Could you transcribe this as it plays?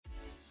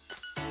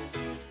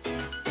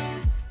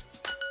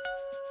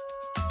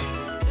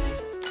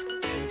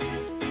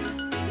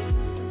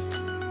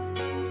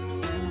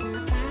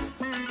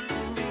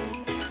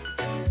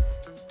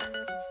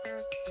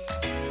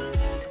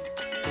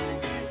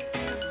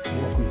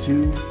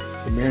to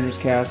the Mariners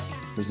Cast,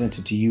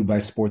 presented to you by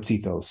Sports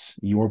Ethos,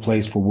 your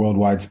place for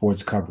worldwide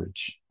sports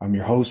coverage. I'm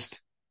your host,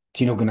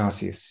 Tino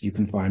Ganasius. You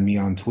can find me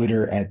on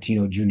Twitter at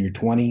Tino Jr.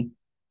 20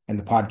 and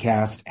the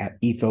podcast at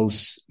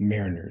Ethos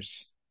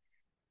Mariners.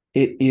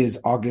 It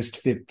is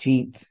August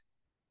 15th.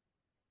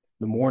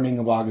 The morning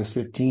of August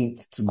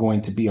 15th, it's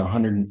going to be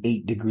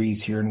 108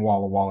 degrees here in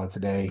Walla Walla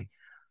today.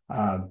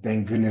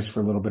 Thank goodness for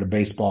a little bit of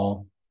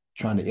baseball,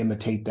 trying to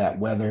imitate that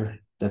weather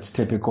that's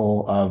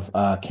typical of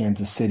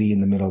Kansas City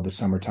in the middle of the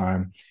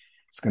summertime.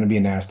 It's going to be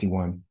a nasty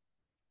one.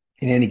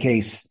 In any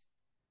case,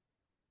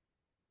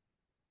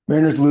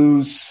 Mariners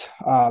lose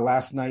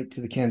last night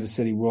to the Kansas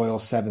City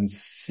Royals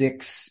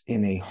 7-6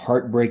 in a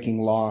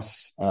heartbreaking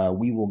loss.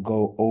 We will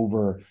go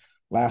over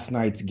last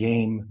night's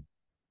game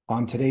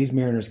on today's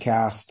Mariners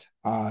Cast,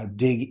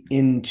 dig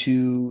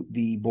into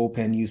the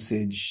bullpen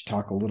usage,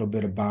 talk a little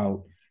bit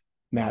about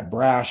Matt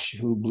Brash,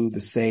 who blew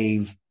the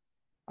save,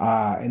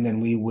 and then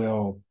we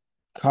will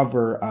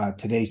cover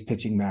today's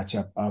pitching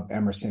matchup of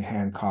Emerson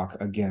Hancock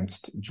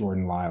against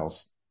Jordan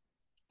Lyles.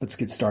 Let's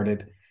get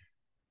started.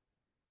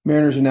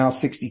 Mariners are now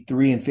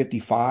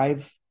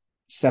 63-55,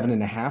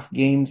 7.5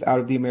 games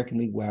out of the American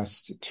League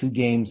West, 2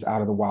 games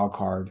out of the wild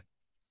card,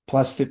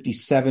 plus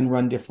 57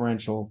 run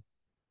differential,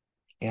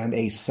 and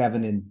a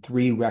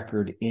 7-3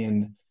 record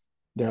in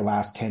their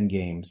last 10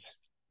 games.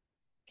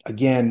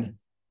 Again,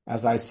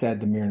 as I said,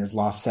 the Mariners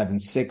lost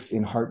 7-6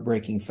 in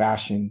heartbreaking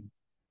fashion.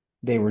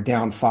 They were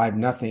down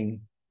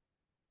 5-0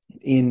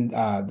 in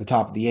the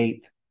top of the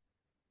 8th.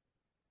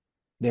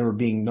 They were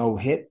being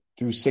no-hit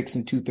through 6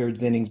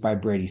 2/3 innings by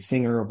Brady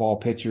Singer, of all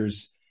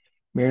pitchers.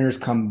 Mariners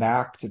come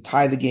back to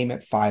tie the game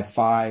at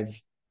 5-5,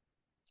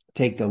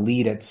 take the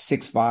lead at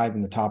 6-5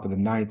 in the top of the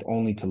 9th,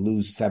 only to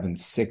lose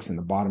 7-6 in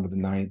the bottom of the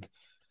 9th.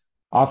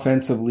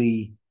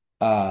 Offensively,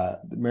 the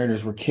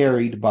Mariners were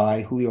carried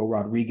by Julio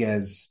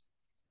Rodriguez,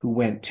 who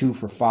went 2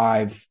 for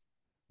 5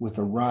 with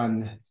a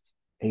run,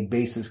 a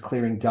bases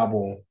clearing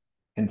double,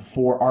 and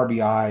 4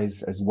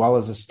 RBIs, as well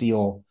as a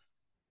steal.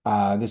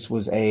 This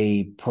was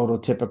a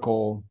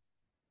prototypical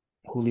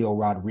Julio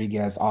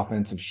Rodriguez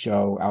offensive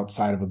show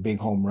outside of a big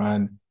home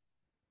run.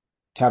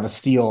 To have a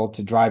steal,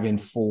 to drive in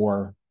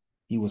 4,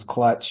 he was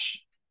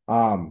clutch.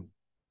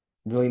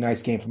 Really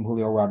nice game from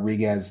Julio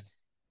Rodriguez.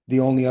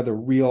 The only other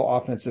real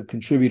offensive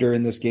contributor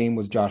in this game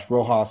was Josh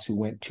Rojas, who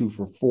went 2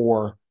 for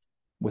 4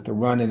 with a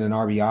run and an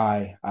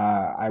RBI.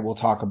 I will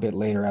talk a bit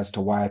later as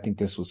to why I think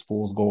this was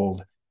fool's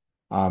gold.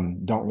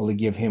 Don't really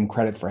give him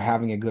credit for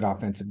having a good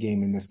offensive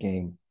game in this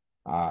game.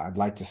 I'd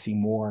like to see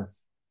more.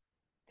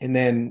 And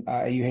then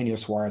Eugenio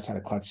Suarez had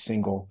a clutch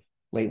single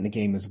late in the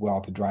game as well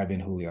to drive in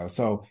Julio.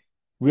 So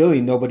really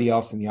nobody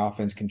else in the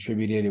offense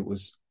contributed. It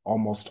was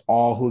almost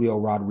all Julio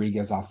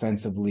Rodriguez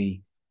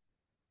offensively.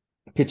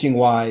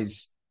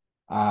 Pitching-wise,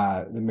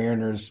 the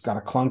Mariners got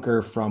a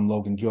clunker from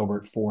Logan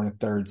Gilbert, 4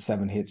 1/3,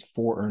 7 hits,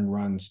 4 earned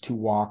runs, 2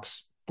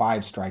 walks,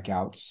 5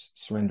 strikeouts,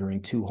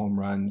 surrendering 2 home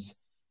runs.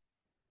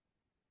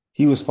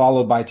 He was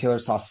followed by Taylor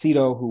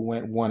Saucedo, who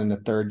went 1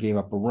 1/3, gave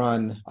up a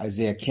run.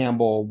 Isaiah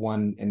Campbell,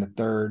 1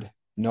 1/3,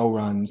 no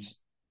runs.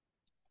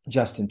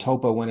 Justin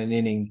Topa went an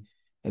inning,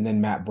 and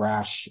then Matt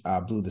Brash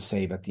blew the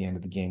save at the end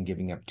of the game,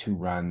 giving up 2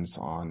 runs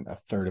on a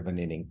third of an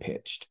inning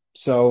pitched.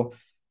 So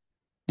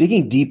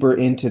digging deeper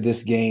into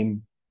this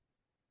game,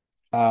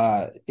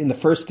 in the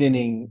first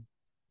inning,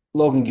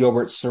 Logan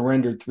Gilbert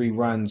surrendered 3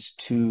 runs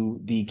to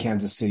the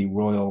Kansas City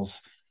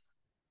Royals.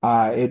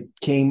 It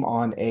came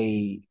on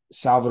a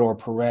Salvador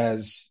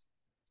Perez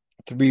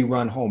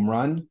 3-run home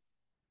run.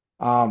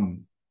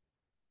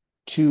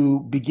 To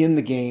begin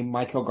the game,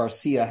 Michael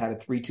Garcia had a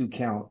 3-2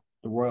 count,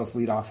 the Royals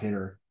leadoff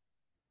hitter,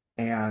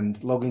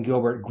 and Logan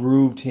Gilbert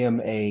grooved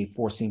him a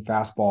four-seam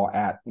fastball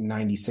at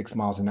 96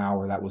 miles an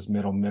hour. That was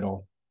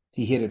middle.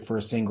 He hit it for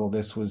a single.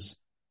 This was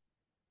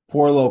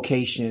poor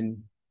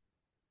location.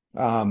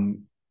 I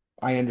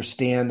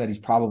understand that he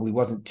probably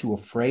wasn't too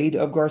afraid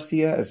of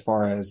Garcia as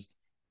far as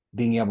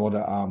being able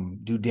to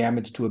do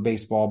damage to a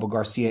baseball, but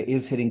Garcia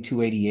is hitting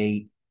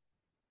 288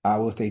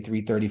 with a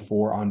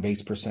 334 on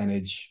base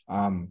percentage.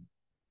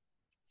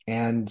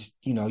 And,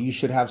 you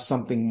should have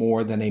something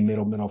more than a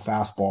middle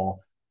fastball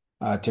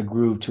to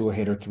groove to a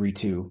hitter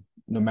 3-2,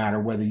 no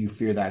matter whether you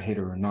fear that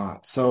hitter or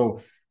not.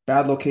 So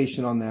bad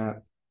location on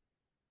that.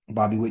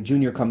 Bobby Witt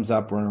Jr. comes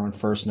up, runner on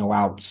first, no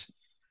outs.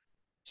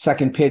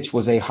 Second pitch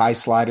was a high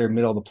slider,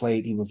 middle of the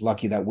plate. He was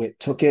lucky that Witt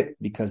took it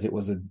because it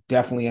was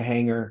definitely a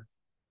hanger.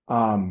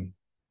 And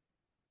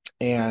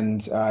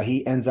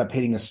he ends up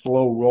hitting a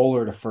slow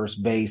roller to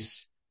first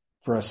base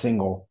for a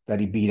single that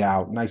he beat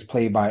out. Nice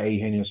play by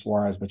Eugenio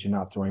Suarez, but you're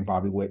not throwing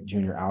Bobby Witt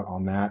Jr. out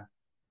on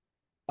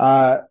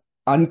that.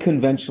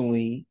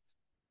 Unconventionally,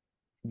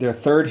 their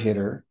third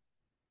hitter,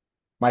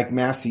 Mike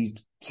Massey,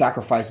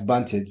 sacrifice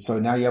bunted. So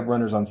now you have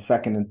runners on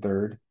second and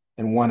third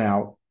and 1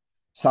 out.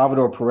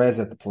 Salvador Perez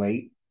at the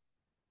plate.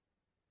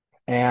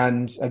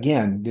 And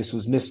again, this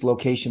was missed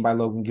location by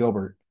Logan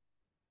Gilbert.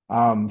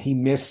 He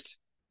missed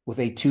with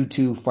a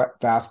 2-2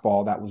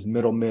 fastball that was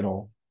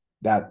middle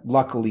that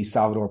luckily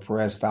Salvador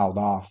Perez fouled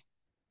off.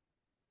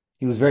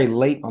 He was very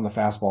late on the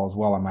fastball as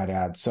well, I might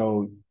add.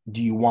 So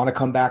do you want to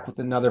come back with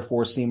another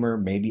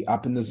four-seamer, maybe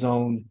up in the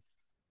zone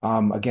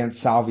against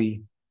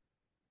Salvi?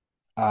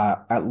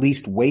 At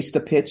least waste a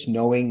pitch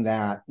knowing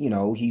that,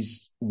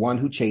 he's one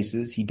who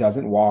chases, he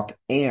doesn't walk,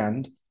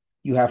 and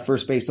you have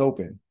first base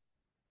open.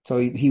 So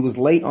he was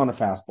late on a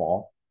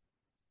fastball.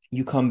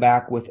 You come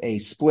back with a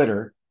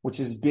splitter, which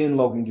has been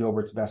Logan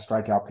Gilbert's best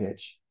strikeout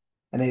pitch.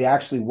 And it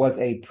actually was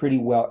a pretty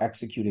well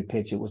executed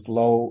pitch. It was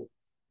low.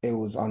 It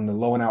was on the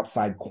low and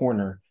outside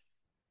corner.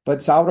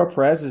 But Salvador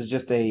Perez is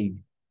just a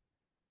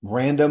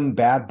random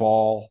bad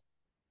ball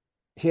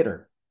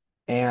hitter.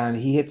 And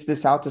he hits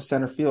this out to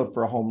center field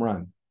for a home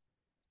run.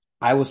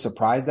 I was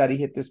surprised that he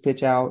hit this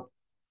pitch out.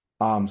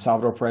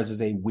 Salvador Perez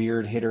is a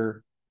weird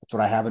hitter. That's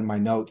what I have in my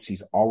notes.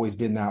 He's always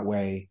been that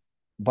way.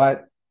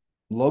 But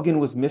Logan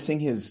was missing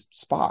his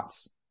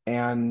spots.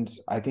 And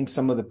I think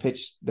some of the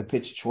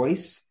pitch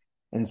choice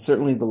and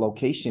certainly the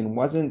location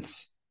wasn't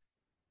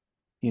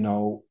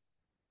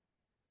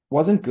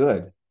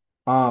good.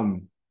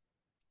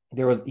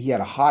 He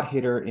had a hot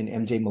hitter in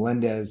MJ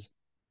Melendez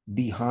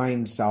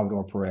behind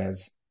Salvador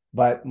Perez,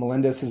 but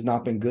Melendez has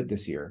not been good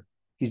this year.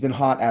 He's been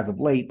hot as of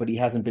late, but he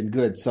hasn't been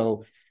good.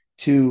 So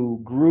to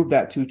groove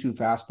that 2-2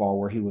 fastball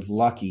where he was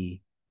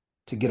lucky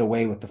to get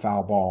away with the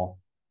foul ball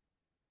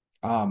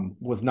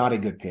was not a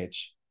good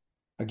pitch.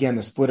 Again,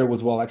 the splitter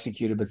was well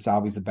executed, but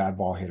Salvi's a bad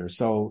ball hitter.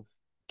 So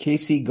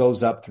KC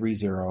goes up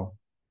 3-0.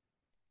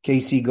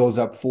 KC goes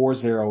up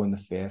 4-0 in the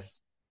fifth,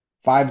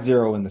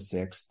 5-0 in the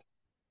sixth.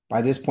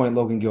 By this point,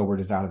 Logan Gilbert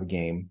is out of the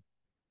game.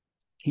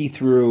 He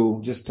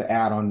threw, just to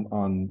add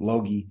on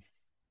Logie,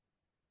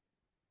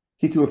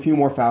 he threw a few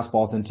more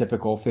fastballs than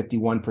typical,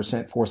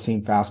 51%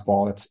 four-seam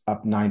fastball. It's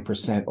up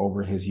 9%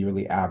 over his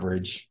yearly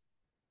average.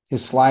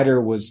 His slider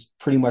was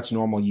pretty much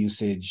normal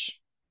usage,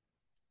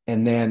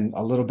 and then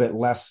a little bit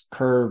less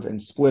curve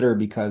and splitter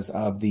because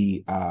of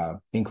the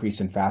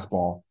increase in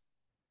fastball.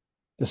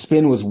 The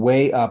spin was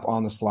way up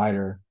on the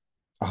slider,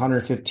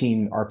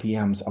 115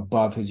 RPMs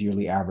above his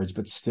yearly average,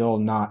 but still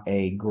not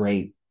a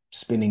great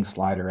spinning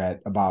slider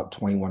at about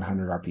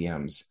 2,100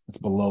 RPMs. It's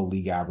below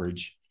league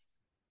average.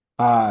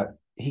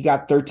 He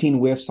got 13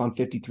 whiffs on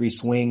 53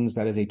 swings.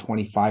 That is a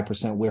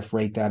 25% whiff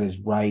rate. That is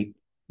right,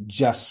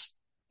 just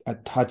a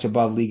touch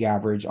above league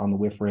average on the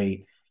whiff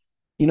rate.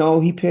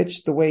 He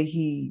pitched the way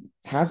he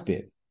has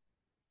been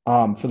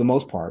for the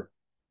most part,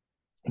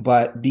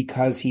 but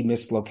because he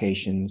missed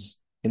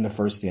locations in the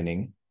first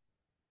inning,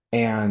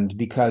 and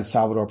because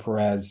Salvador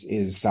Perez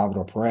is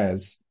Salvador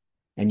Perez,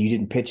 and you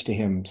didn't pitch to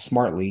him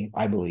smartly,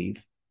 I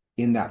believe,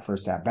 in that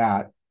first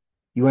at-bat,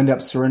 you end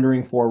up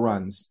surrendering 4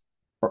 runs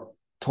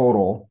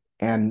total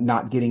and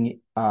not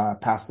getting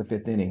past the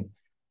fifth inning.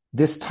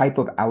 This type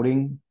of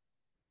outing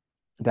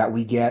that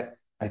we get,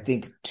 I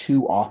think,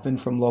 too often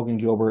from Logan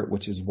Gilbert,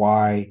 which is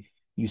why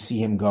you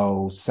see him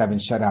go 7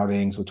 shutout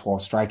innings with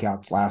 12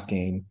 strikeouts last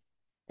game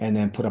and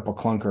then put up a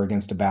clunker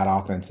against a bad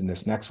offense in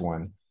this next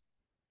one.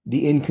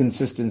 The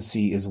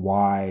inconsistency is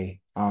why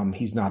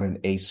he's not an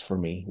ace for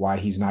me, why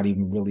he's not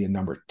even really a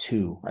number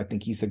 2. I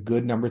think he's a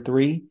good number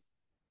 3,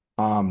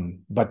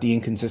 but the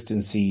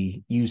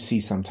inconsistency you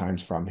see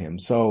sometimes from him.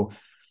 So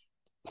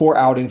poor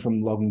outing from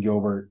Logan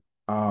Gilbert.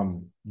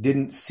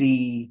 Didn't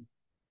see,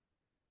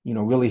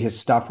 really his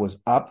stuff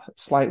was up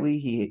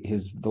slightly.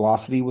 His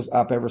velocity was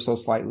up ever so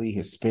slightly.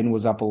 His spin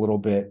was up a little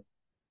bit,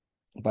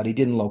 but he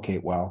didn't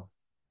locate well.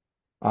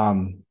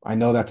 I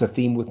know that's a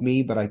theme with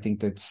me, but I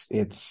think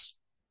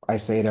I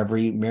say it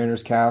every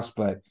Mariners cast,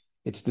 but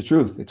it's the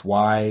truth. It's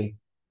why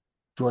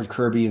George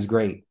Kirby is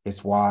great.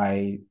 It's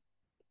why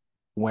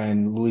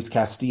when Luis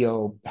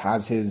Castillo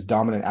has his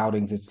dominant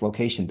outings, it's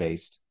location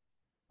based.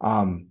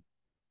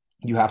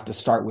 You have to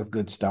start with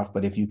good stuff,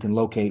 but if you can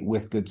locate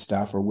with good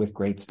stuff or with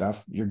great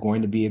stuff, you're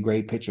going to be a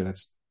great pitcher.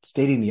 That's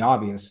stating the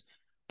obvious,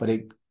 but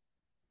it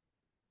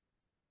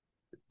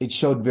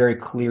showed very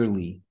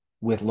clearly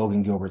with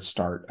Logan Gilbert's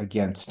start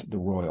against the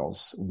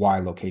Royals why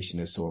location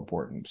is so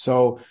important.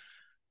 So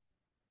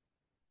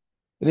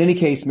in any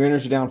case,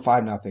 Mariners are down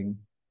 5-0.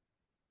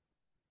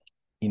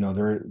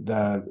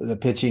 The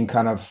pitching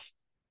kind of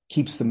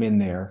keeps them in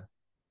there.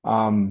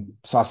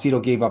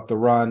 Saucedo gave up the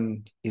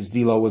run. His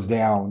velo was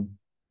down.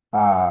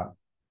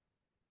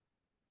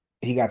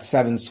 He got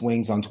 7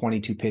 swings on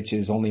 22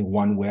 pitches, only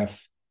 1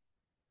 whiff.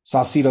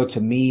 Saucedo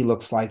to me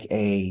looks like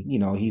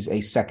he's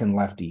a second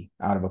lefty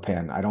out of a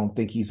pen. I don't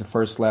think he's the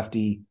first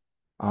lefty.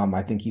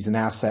 I think he's an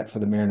asset for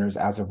the Mariners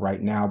as of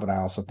right now, but I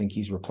also think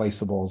he's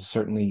replaceable.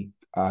 Certainly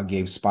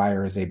Gabe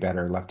Spire is a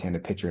better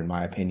left-handed pitcher in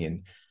my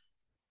opinion.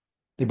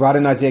 They brought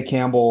in Isaiah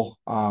Campbell.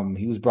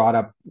 He was brought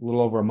up a little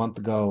over a month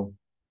ago.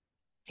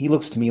 He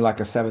looks to me like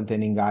a 7th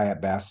inning guy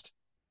at best.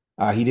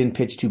 He didn't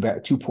pitch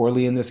too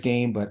poorly in this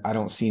game, but I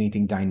don't see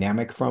anything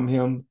dynamic from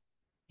him.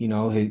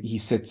 He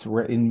sits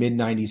in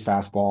mid-90s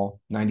fastball,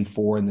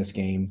 94 in this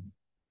game,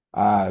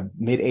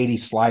 mid-80s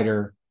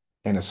slider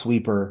and a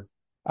sweeper,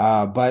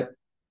 but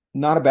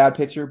not a bad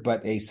pitcher,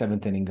 but a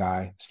 7th inning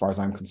guy as far as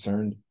I'm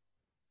concerned.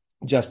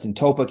 Justin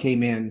Topa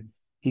came in.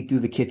 He threw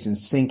the kitchen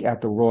sink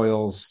at the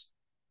Royals.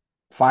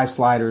 5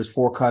 sliders,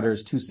 4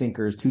 cutters, 2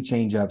 sinkers, 2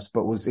 changeups,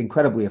 but was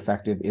incredibly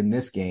effective in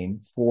this game.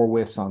 4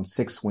 whiffs on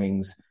 6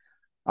 swings.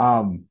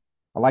 I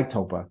like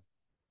Topa.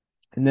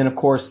 And then, of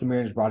course, the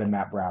Mariners brought in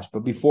Matt Brash.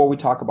 But before we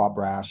talk about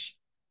Brash,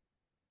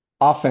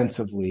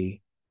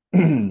 offensively,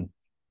 the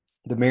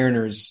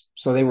Mariners,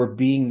 so they were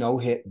being no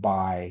hit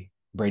by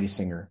Brady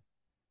Singer.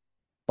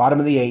 Bottom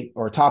of the 8th,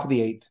 or top of the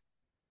 8th,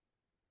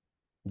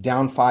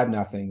 down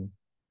 5-0.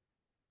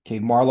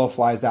 Cade Marlowe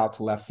flies out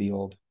to left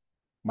field.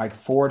 Mike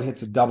Ford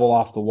hits a double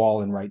off the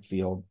wall in right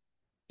field.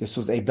 This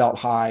was a belt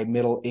high,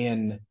 middle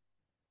in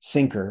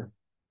sinker.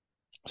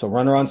 So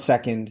runner on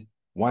second,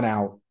 1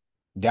 out,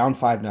 down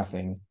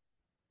 5-0.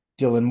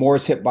 Dylan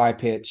Moore's hit by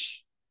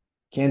pitch.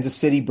 Kansas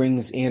City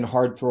brings in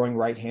hard-throwing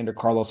right-hander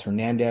Carlos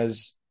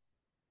Hernandez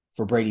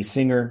for Brady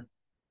Singer.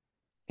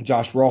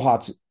 Josh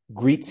Rojas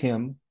greets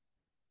him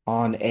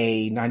on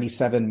a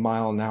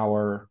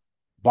 97-mile-an-hour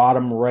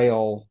bottom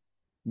rail,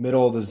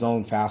 middle of the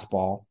zone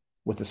fastball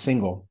with a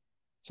single.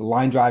 So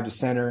line drive to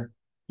center.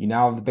 You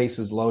now have the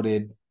bases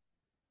loaded.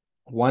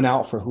 1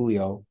 out for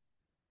Julio,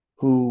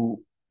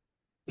 who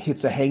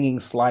hits a hanging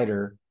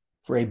slider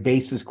for a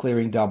bases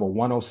clearing double,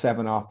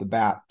 107 off the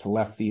bat to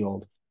left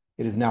field.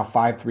 It is now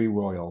 5-3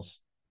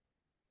 Royals.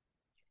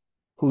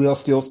 Julio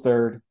steals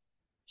third.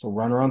 So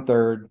runner on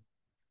third,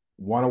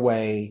 1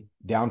 away,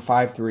 down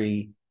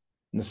 5-3.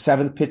 In the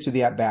 7th pitch of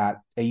the at-bat,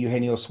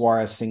 Eugenio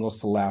Suarez singles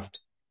to left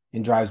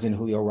and drives in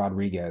Julio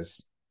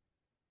Rodriguez.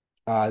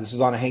 This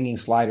was on a hanging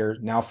slider,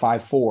 now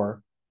 5-4.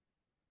 Of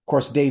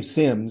course, Dave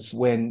Sims,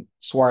 when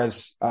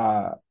Suarez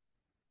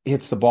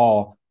hits the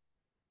ball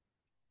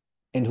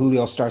and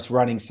Julio starts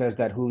running, says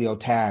that Julio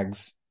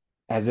tags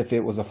as if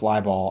it was a fly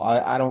ball.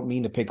 I don't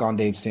mean to pick on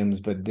Dave Sims,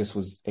 but this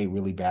was a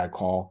really bad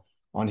call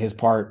on his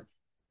part.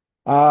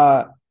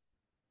 And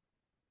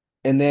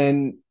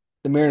then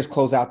the Mariners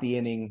close out the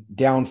inning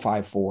down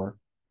 5-4.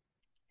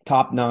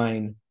 Top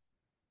 9.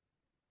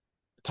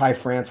 Ty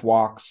France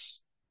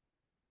walks.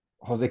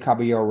 Jose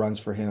Caballero runs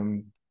for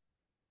him.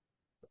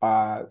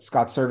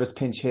 Scott Servais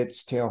pinch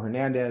hits Teo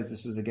Hernandez.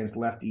 This was against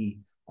lefty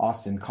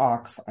Austin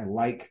Cox. I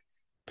like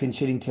pinch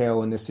hitting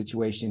Teo in this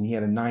situation. He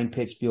had a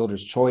 9-pitch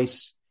fielder's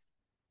choice.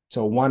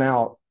 So 1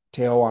 out,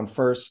 Teo on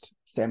first.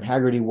 Sam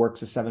Haggerty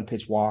works a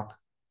 7-pitch walk.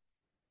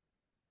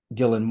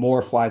 Dylan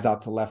Moore flies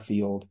out to left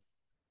field.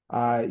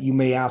 You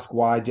may ask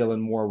why Dylan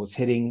Moore was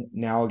hitting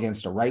now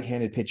against a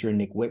right-handed pitcher,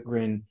 Nick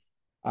Whitgren.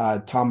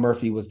 Tom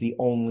Murphy was the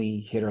only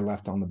hitter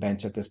left on the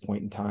bench at this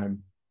point in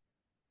time.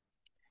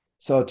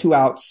 So 2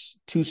 outs,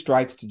 2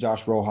 strikes to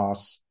Josh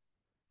Rojas,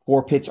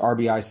 4-pitch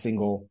RBI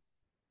single,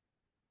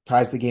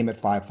 ties the game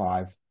at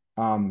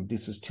 5-5.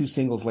 This was 2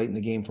 singles late in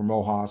the game from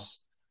Rojas.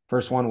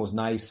 First one was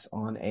nice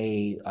on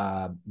a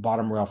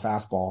bottom rail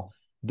fastball.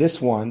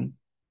 This one,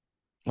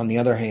 on the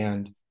other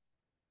hand,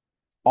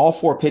 all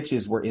 4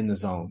 pitches were in the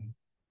zone.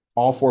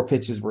 All 4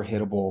 pitches were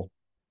hittable.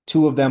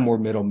 2 of them were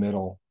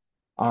middle.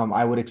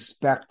 I would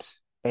expect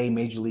a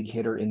major league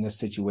hitter in this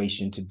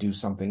situation to do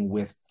something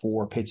with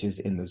 4 pitches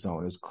in the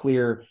zone. It was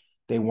clear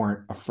they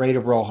weren't afraid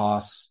of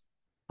Rojas.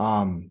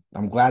 I'm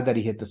glad that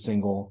he hit the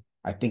single.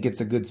 I think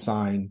it's a good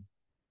sign.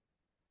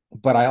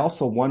 But I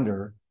also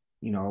wonder,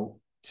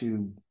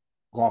 to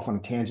go off on a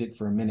tangent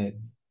for a minute,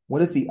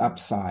 what is the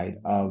upside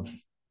of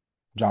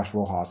Josh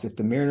Rojas? If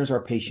the Mariners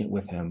are patient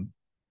with him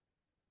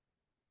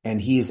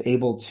and he is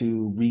able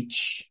to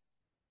reach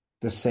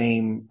the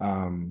same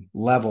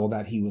level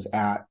that he was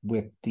at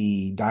with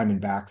the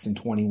Diamondbacks in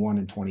 21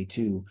 and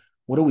 22,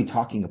 what are we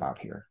talking about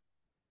here?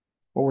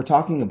 What we're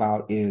talking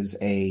about is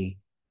a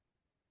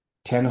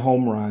 10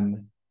 home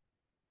run,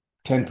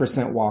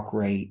 10% walk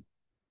rate,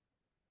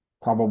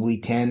 probably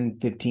 10,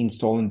 15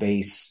 stolen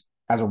base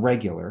as a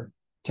regular,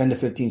 10 to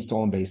 15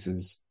 stolen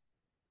bases,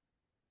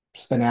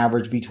 an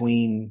average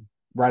between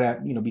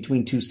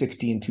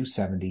 260 and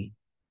 270.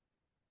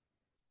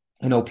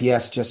 An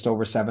OPS just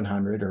over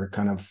 700 or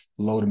kind of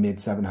low to mid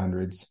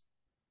 700s,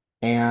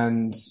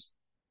 and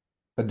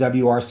a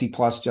WRC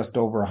plus just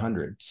over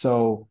 100.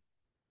 So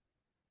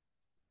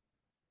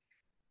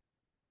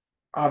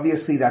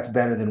obviously that's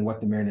better than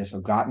what the Mariners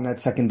have gotten at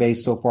second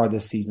base so far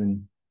this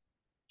season.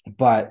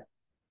 But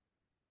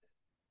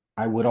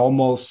I would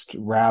almost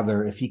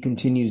rather, if he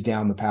continues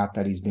down the path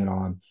that he's been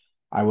on,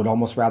 I would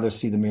almost rather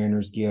see the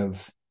Mariners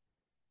give,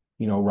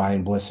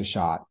 Ryan Bliss a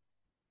shot.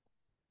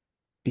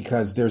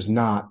 Because there's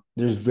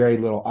very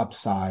little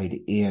upside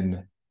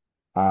in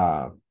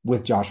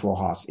with Josh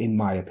Rojas, in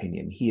my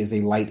opinion. He is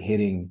a light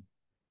hitting,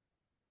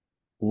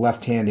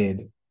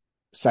 left-handed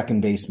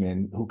second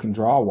baseman who can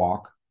draw a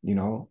walk,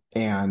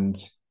 and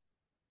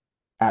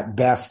at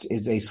best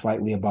is a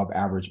slightly above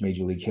average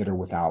major league hitter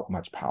without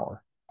much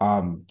power.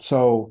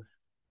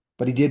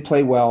 But he did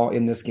play well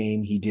in this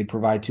game. He did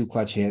provide 2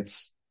 clutch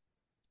hits.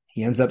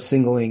 He ends up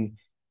singling,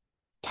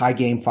 tie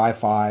game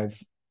 5-5.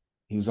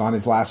 He was on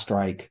his last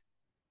strike.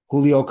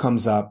 Julio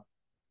comes up,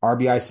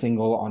 RBI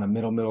single on a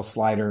middle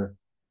slider.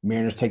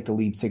 Mariners take the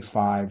lead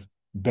 6-5.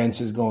 Bench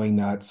is going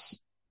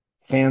nuts.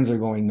 Fans are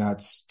going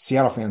nuts.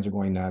 Seattle fans are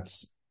going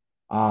nuts.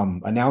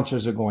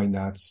 Announcers are going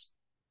nuts.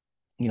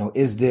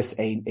 is this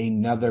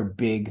another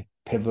big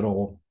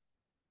pivotal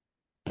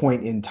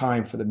point in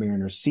time for the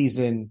Mariners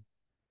season?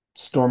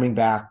 Storming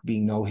back,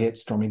 being no hit,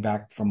 storming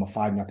back from a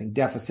 5-0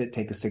 deficit,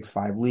 take a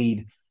 6-5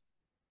 lead.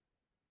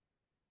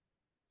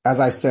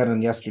 As I said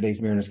on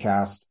yesterday's Mariners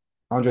cast,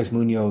 Andres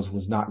Munoz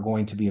was not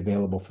going to be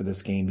available for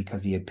this game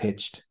because he had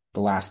pitched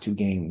the last 2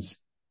 games.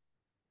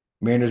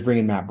 Mariners bring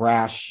in Matt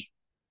Brash.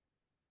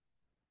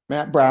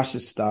 Matt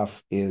Brash's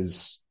stuff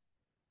has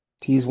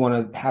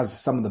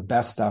some of the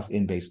best stuff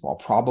in baseball,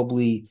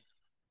 probably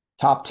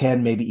top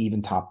 10, maybe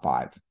even top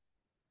 5.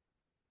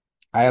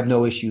 I have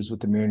no issues with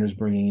the Mariners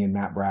bringing in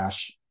Matt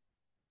Brash.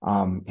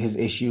 His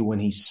issue when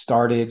he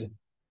started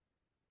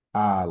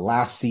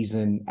last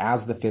season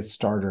as the 5th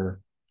starter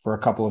for a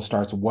couple of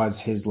starts was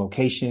his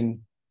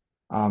location.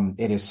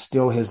 It is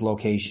still his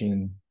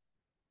location.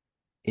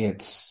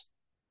 It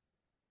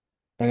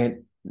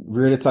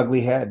reared its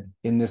ugly head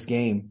in this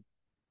game.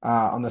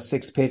 On the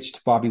 6th pitch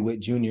to Bobby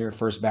Witt Jr.,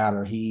 first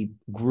batter, he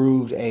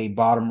grooved a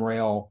bottom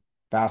rail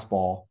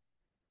fastball,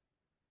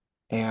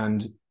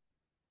 and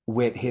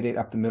Witt hit it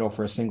up the middle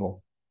for a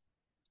single.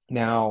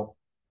 Now,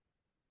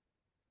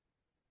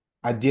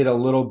 I did a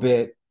little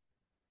bit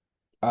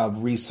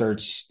of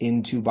research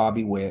into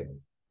Bobby Witt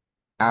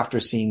after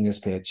seeing this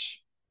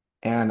pitch,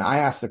 and I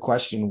asked the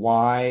question,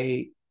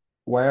 why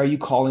are you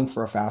calling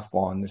for a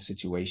fastball in this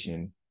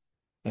situation?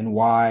 And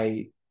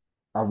why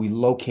are we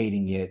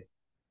locating it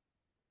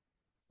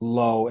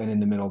low and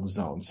in the middle of the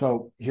zone?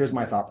 So here's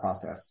my thought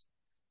process.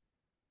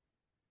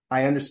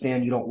 I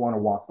understand you don't want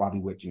to walk Bobby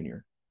Witt Jr.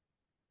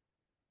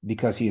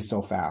 because he is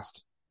so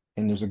fast,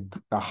 and there's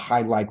a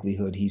high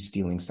likelihood he's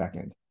stealing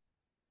second.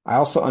 I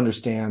also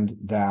understand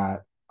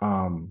that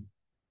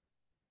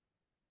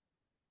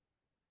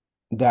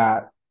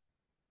that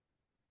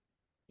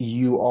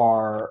you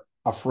are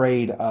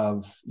afraid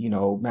of,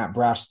 Matt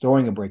Brash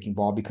throwing a breaking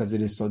ball because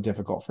it is so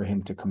difficult for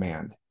him to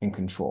command and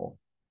control.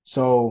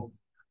 So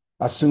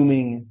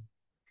assuming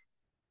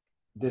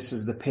this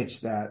is the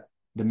pitch that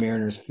the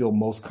Mariners feel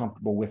most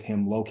comfortable with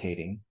him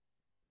locating,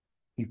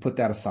 you put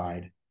that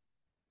aside.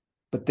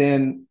 But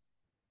then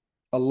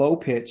a low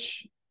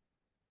pitch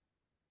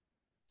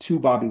to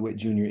Bobby Witt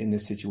Jr. in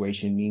this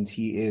situation means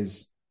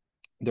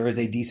there is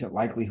a decent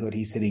likelihood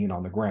he's hitting it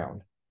on the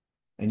ground.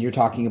 And you're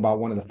talking about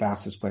one of the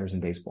fastest players in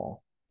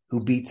baseball who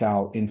beats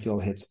out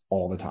infield hits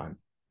all the time.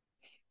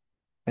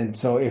 And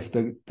so if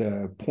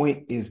the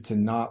point is to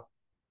not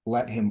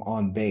let him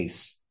on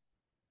base,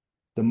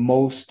 the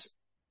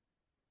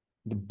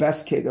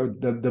best case, or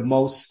the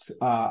most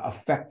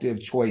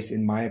effective choice,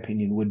 in my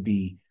opinion, would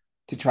be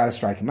to try to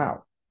strike him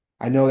out.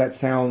 I know that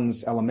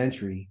sounds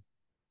elementary,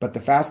 but the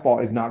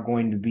fastball is not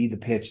going to be the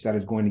pitch that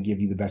is going to give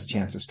you the best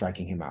chance of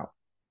striking him out.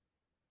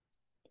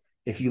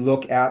 If you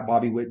look at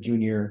Bobby Witt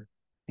Jr.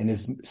 and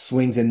his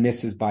swings and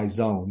misses by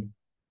zone,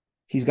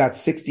 he's got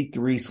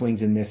 63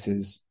 swings and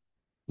misses,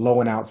 low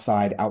and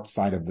outside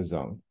of the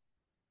zone.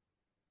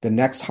 The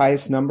next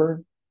highest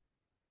number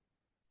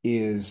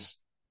is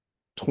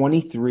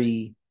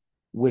 23,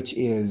 which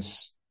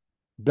is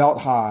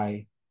belt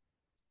high,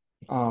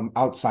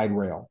 outside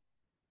rail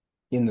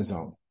in the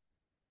zone.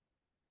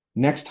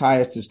 Next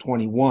highest is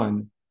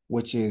 21,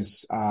 which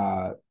is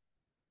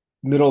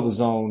middle of the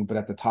zone, but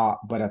at the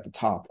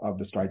top of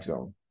the strike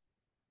zone.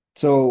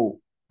 So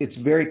it's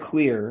very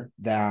clear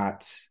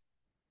that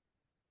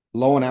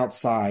low and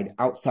outside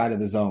of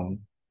the zone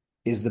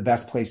is the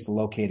best place to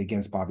locate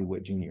against Bobby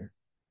Witt Jr.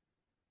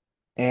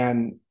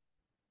 And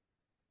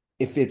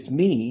if it's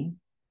me,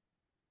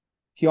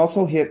 he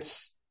also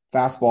hits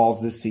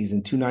fastballs this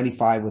season,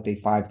 295 with a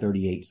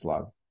 538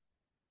 slug.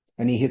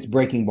 And he hits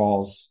breaking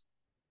balls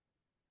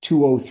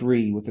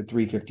 203 with a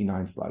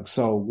 359 slug.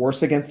 So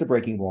worse against the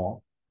breaking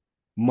ball,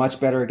 much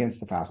better against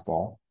the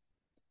fastball.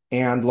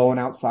 And low and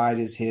outside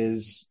is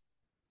his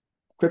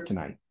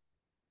kryptonite.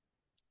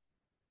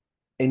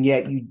 And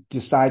yet you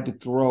decide to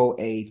throw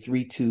a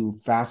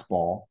 3-2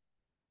 fastball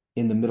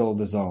in the middle of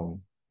the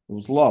zone. It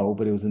was low,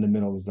 but it was in the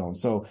middle of the zone.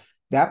 So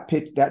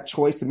that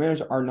choice, the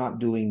Mariners are not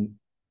doing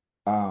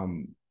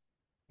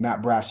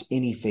Matt Brash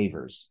any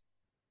favors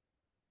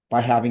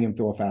by having him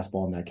throw a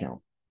fastball in that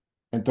count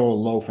and throw a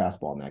low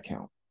fastball in that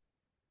count.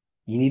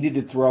 You needed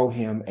to throw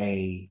him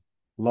a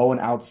low and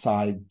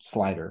outside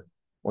slider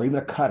or even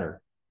a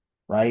cutter,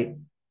 right?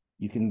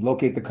 You can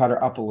locate the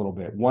cutter up a little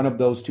bit. One of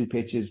those 2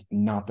 pitches,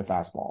 not the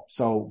fastball.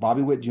 So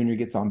Bobby Witt Jr.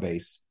 gets on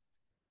base.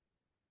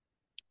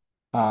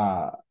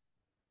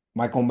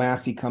 Michael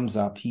Massey comes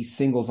up. He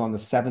singles on the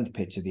 7th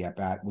pitch of the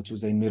at-bat, which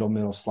was a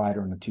middle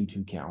slider and a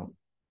 2-2 count.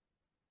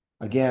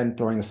 Again,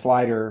 throwing a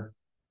slider,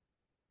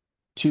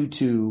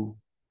 2-2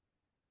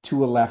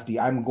 to a lefty.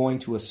 I'm going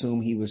to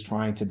assume he was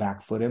trying to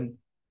back foot him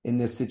in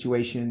this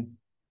situation.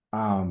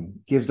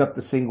 Gives up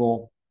the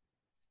single.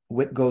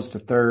 Witt goes to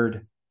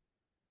third.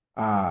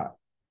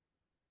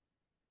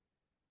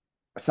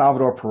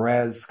 Salvador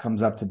Perez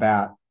comes up to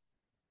bat.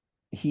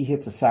 He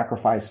hits a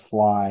sacrifice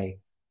fly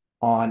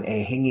on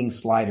a hanging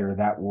slider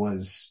that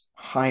was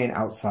high and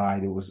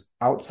outside. It was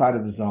outside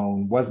of the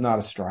zone, was not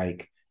a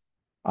strike.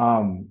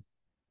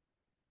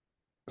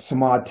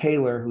 Samad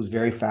Taylor, who's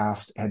very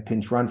fast, had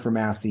pinch run for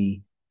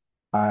Massey.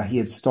 He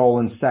had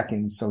stolen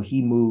second, so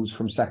he moves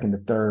from second to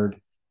third.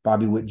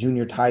 Bobby Witt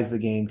Jr. ties the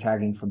game,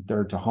 tagging from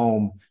third to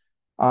home.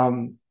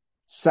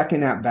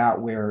 Second at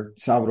bat where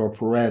Salvador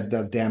Perez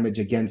does damage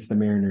against the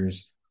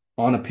Mariners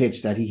on a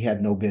pitch that he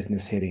had no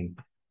business hitting.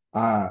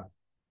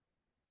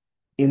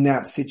 In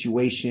that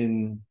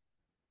situation,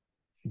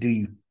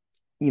 do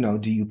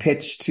you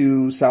pitch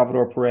to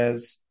Salvador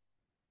Perez?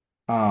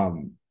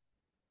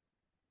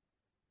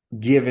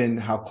 Given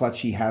how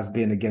clutch he has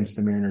been against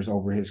the Mariners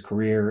over his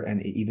career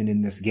and even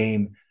in this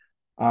game.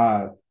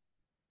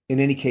 In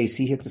any case,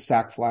 he hits a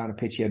sac fly on a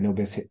pitch he had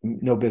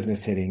no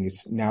business hitting.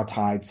 It's now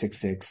tied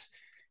 6-6.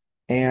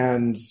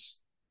 And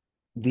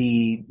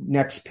the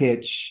next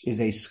pitch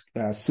is a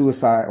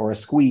suicide or a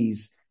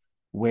squeeze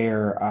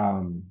where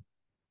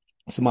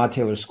Samad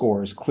Taylor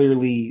scores.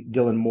 Clearly,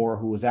 Dylan Moore,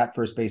 who was at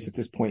first base at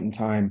this point in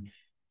time,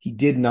 he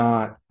did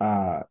not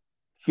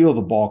feel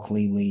the ball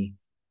cleanly.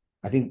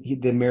 I think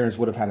the Mariners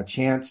would have had a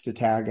chance to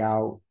tag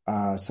out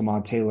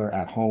Samad Taylor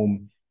at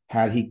home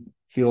had he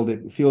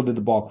fielded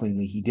the ball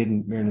cleanly. He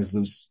didn't. Mariners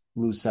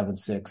lose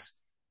 7-6.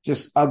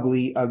 Just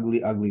ugly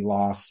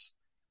loss.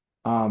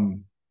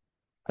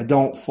 I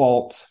don't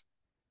fault.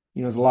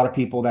 There's a lot of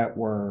people that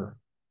were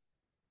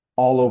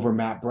all over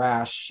Matt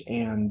Brash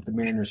and the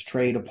Mariners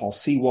trade of Paul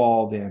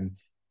Sewald, and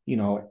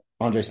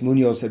Andres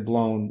Munoz had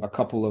blown a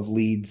couple of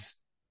leads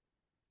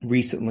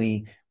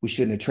recently. We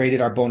shouldn't have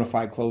traded our bona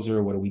fide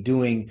closer. What are we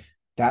doing?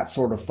 That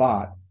sort of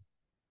thought.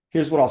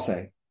 Here's what I'll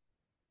say.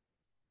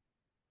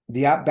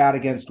 The at-bat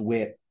against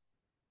Witt,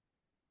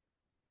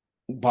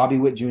 Bobby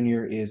Witt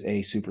Jr. is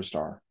a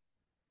superstar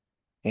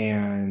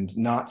and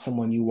not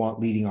someone you want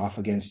leading off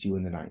against you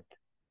in the ninth.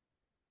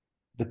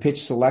 The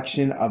pitch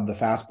selection of the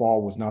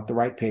fastball was not the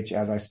right pitch,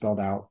 as I spelled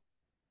out.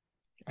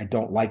 I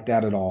don't like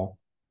that at all.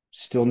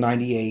 Still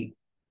 98.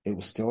 It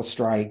was still a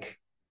strike.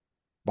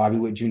 Bobby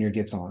Witt Jr.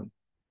 gets on.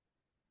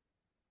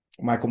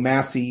 Michael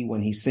Massey,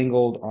 when he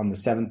singled on the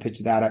seventh pitch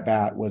of that at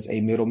bat, was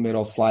a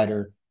middle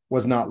slider,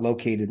 was not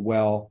located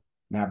well.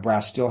 Matt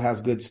Brash still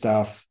has good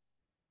stuff.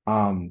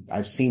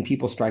 I've seen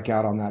people strike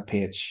out on that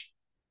pitch,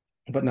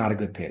 but not a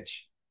good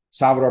pitch.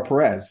 Salvador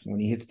Perez, when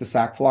he hits the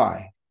sac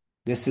fly,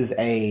 this is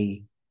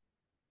a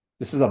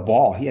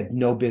ball he had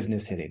no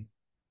business hitting.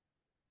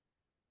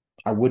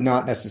 I would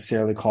not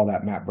necessarily call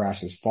that Matt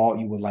Brash's fault.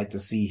 You would like to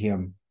see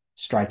him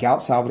strike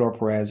out Salvador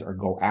Perez or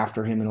go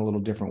after him in a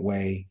little different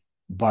way,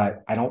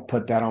 but I don't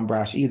put that on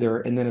Brash either.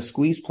 And then a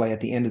squeeze play at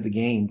the end of the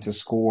game to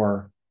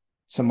score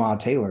Samad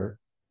Taylor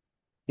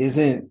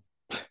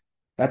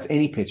that's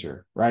any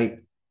pitcher, right?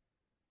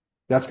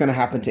 That's going to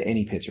happen to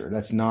any pitcher.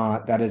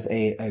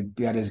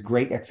 That is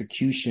great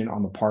execution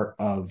on the part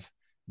of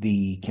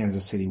the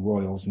Kansas City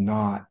Royals,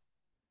 not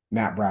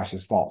Matt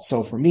Brash's fault.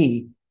 So for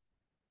me,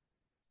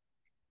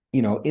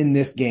 in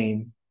this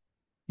game,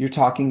 you're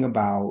talking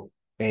about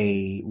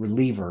a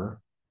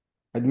reliever.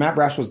 Matt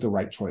Brash was the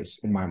right choice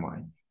in my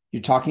mind.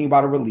 You're talking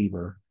about a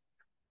reliever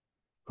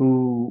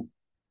who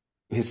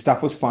his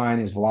stuff was fine.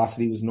 His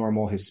velocity was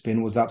normal. His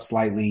spin was up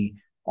slightly,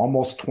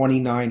 almost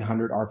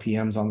 2,900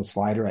 RPMs on the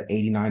slider at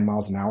 89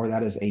 miles an hour.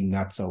 That is a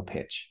nutso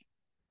pitch.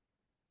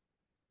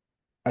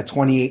 A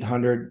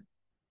 2,800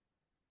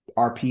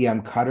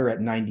 RPM cutter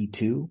at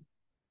 92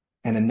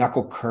 and a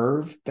knuckle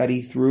curve that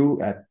he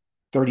threw at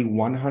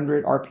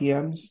 3,100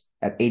 RPMs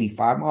at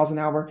 85 miles an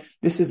hour.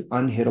 This is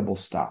unhittable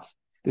stuff.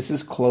 This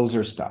is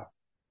closer stuff,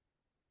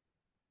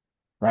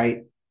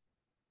 right?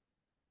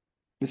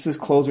 This is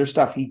closer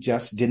stuff. He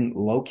just didn't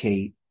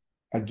locate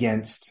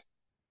against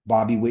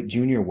Bobby Witt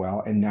Jr.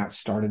 well, and that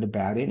started a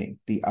bad inning.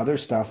 The other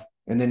stuff,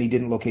 and then he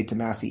didn't locate to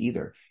Massey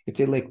either. It's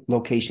a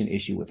location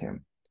issue with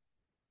him.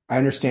 I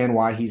understand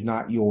why he's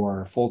not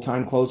your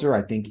full-time closer.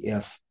 I think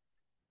if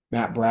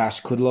Matt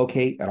Brash could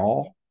locate at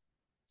all,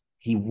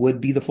 he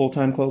would be the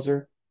full-time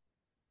closer.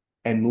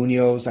 And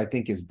Munoz, I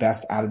think, is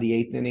best out of the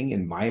eighth inning,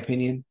 in my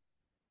opinion.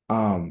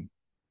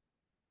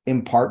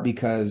 In part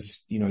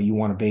because, you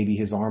want to baby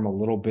his arm a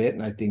little bit.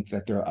 And I think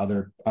that there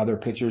are other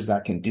pitchers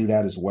that can do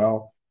that as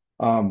well.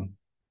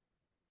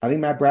 I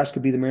think Matt Brash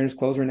could be the Mariners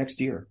closer next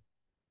year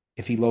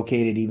if he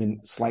located even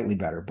slightly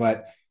better.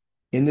 But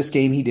in this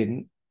game, he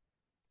didn't.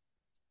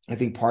 I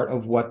think part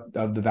of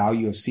the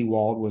value of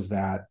Sewald was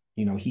that,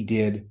 he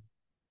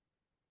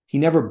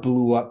never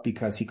blew up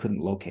because he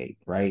couldn't locate,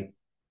 right?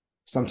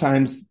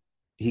 Sometimes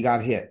he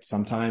got hit.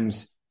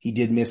 Sometimes he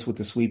did miss with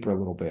the sweeper a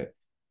little bit,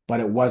 but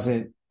it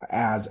wasn't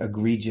as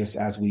egregious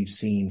as we've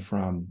seen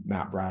from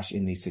Matt Brash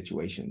in these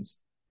situations.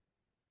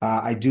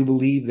 I do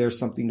believe there's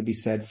something to be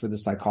said for the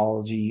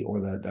psychology or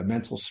the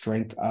mental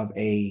strength of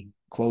a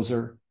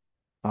closer.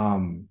 I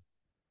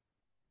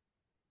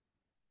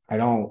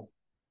don't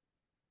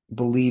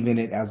believe in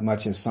it as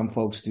much as some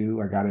folks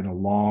do. I got in a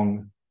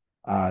long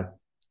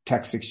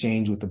text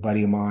exchange with a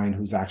buddy of mine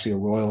who's actually a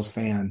Royals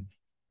fan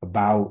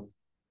about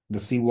the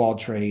Sewald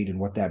trade and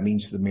what that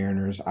means for the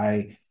Mariners.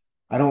 I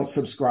don't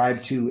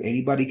subscribe to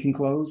anybody can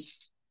close,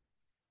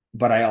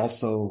 but I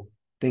also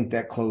think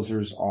that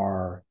closers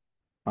are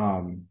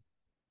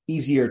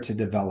easier to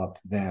develop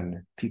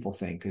than people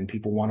think, and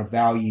people want to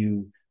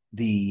value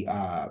the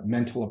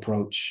mental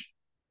approach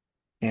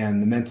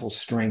and the mental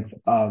strength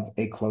of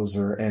a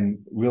closer. And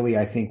really,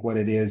 I think what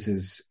it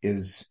is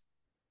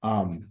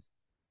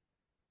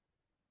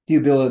the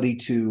ability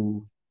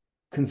to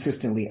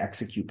consistently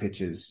execute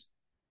pitches,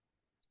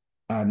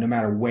 no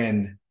matter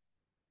when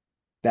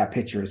that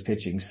pitcher is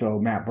pitching. So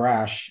Matt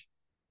Brash,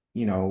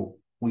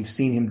 we've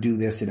seen him do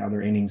this in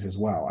other innings as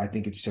well. I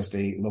think it's just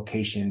a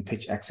location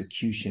pitch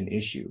execution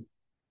issue.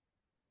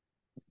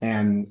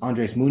 And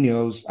Andres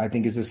Munoz, I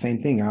think, is the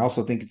same thing. I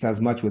also think it's as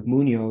much with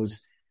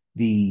Munoz,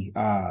 the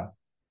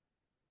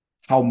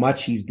how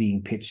much he's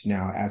being pitched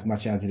now, as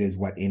much as it is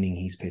what inning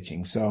he's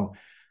pitching. So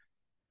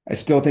I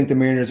still think the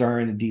Mariners are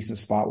in a decent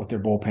spot with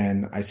their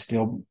bullpen. I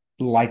still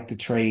like the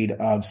trade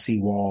of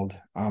Sewald.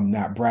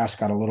 Matt Brash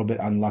got a little bit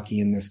unlucky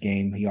in this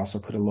game. He also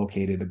could have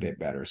located a bit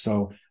better.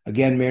 So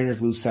again,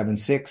 Mariners lose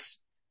 7-6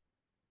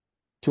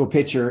 to a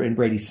pitcher in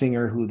Brady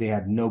Singer, who they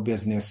had no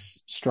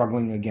business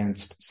struggling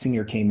against.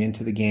 Singer came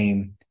into the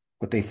game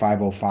with a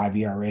 5.05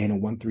 ERA and a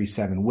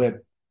 1.37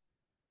 WHIP.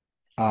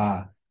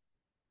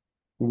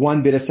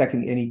 One bit a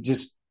second, and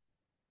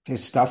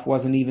his stuff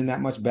wasn't even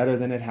that much better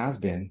than it has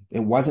been.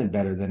 It wasn't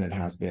better than it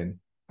has been.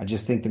 I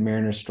just think the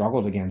Mariners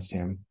struggled against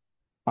him.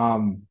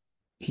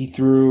 He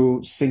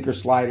threw sinker,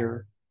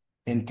 slider,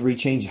 and 3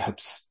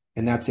 changeups,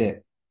 and that's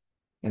it.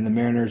 And the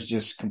Mariners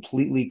just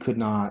completely could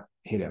not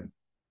hit him.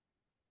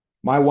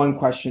 My one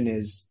question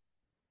is,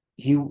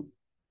 he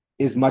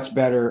is much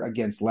better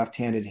against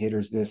left-handed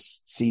hitters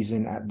this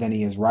season than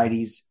he is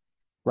righties.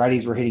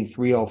 Righties were hitting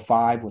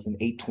 305 with an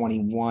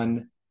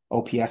 821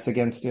 OPS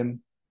against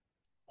him,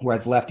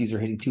 whereas lefties are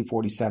hitting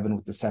 247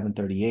 with the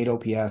 738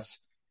 OPS.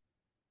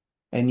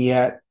 And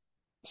yet,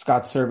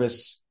 Scott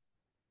Service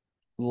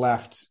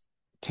left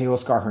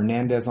Teoscar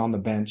Hernandez on the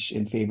bench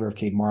in favor of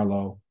Cade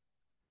Marlowe,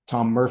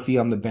 Tom Murphy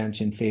on the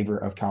bench in favor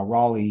of Cal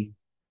Raleigh,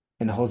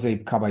 and Jose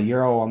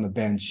Caballero on the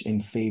bench in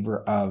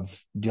favor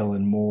of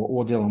Dylan Moore.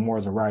 Well, Dylan Moore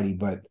is a righty,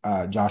 but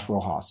Josh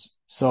Rojas.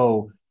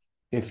 So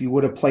if you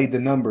would have played the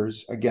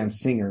numbers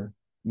against Singer,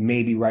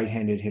 maybe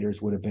right-handed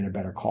hitters would have been a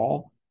better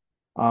call.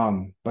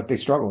 But they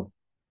struggled,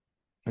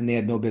 and they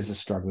had no business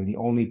struggling. The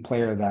only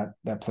player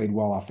that played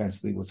well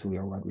offensively was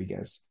Julio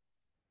Rodriguez.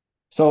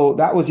 So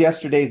that was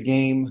yesterday's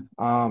game.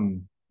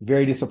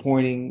 Very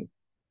disappointing.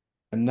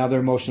 Another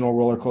emotional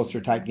roller coaster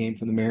type game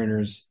for the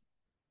Mariners.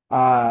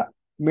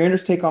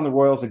 Mariners take on the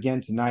Royals again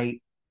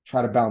tonight,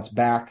 try to bounce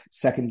back.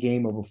 Second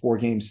game of a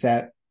 4-game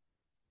set.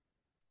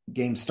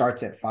 Game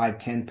starts at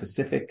 5:10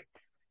 Pacific.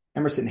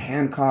 Emerson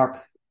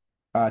Hancock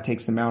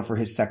takes the mound for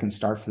his second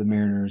start for the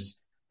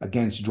Mariners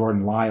against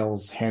Jordan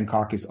Lyles.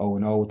 Hancock is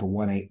 0-0 with a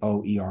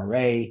 1.80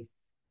 ERA.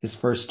 His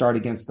first start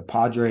against the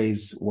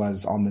Padres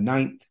was on the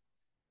 9th.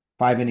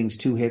 5 innings,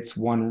 2 hits,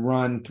 1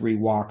 run, 3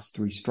 walks,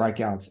 3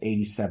 strikeouts,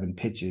 87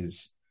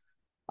 pitches.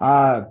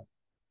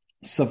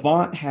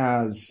 Savant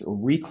has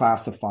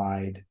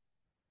reclassified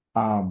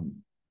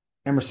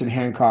Emerson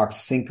Hancock's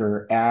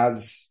sinker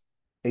as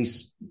a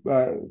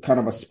kind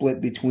of a split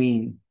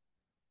between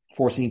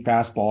four-seam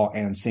fastball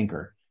and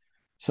sinker.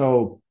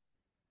 So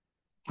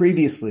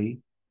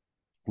previously,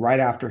 right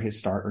after his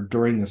start or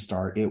during the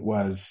start, it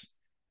was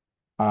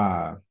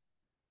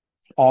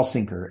all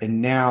sinker.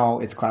 And now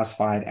it's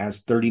classified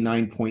as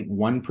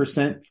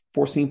 39.1%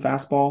 four-seam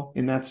fastball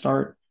in that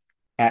start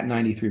at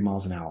 93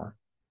 miles an hour.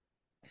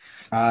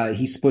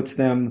 He splits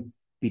them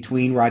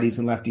between righties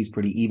and lefties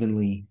pretty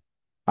evenly.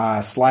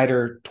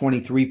 Slider,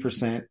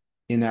 23%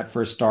 in that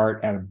first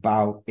start at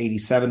about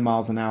 87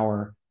 miles an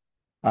hour.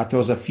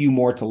 Throws a few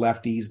more to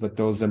lefties, but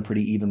throws them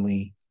pretty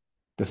evenly.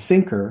 The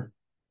sinker,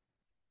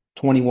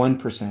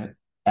 21%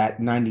 at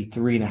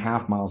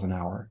 93.5 miles an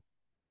hour.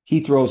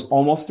 He throws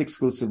almost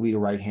exclusively to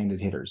right-handed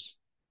hitters.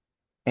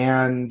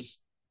 And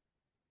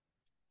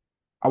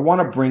I want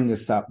to bring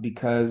this up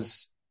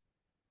because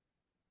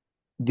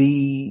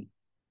the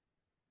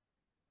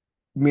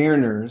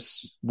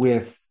Mariners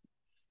with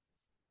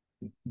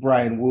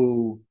Brian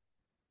Wu,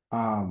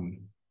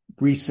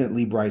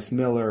 recently Bryce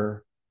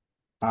Miller,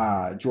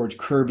 George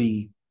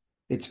Kirby,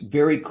 it's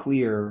very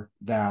clear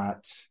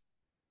that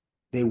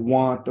they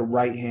want the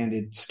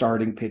right-handed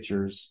starting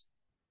pitchers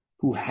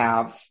who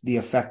have the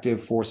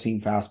effective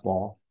four-seam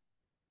fastball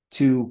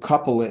to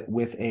couple it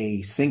with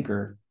a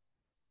sinker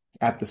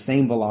at the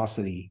same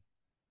velocity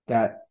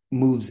that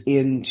moves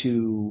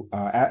into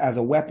as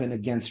a weapon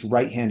against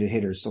right-handed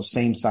hitters, so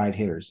same side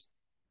hitters,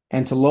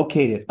 and to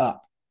locate it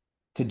up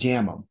to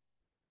jam them.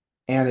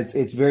 And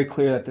it's very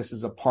clear that this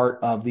is a part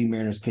of the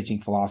Mariners pitching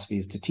philosophy,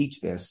 is to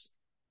teach this.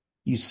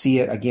 You see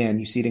it again.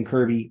 You see it in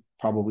Kirby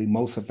probably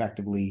most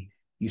effectively.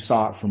 You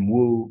saw it from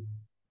Wu.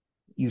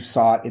 You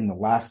saw it in the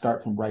last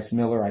start from Bryce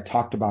Miller. I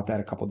talked about that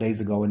a couple of days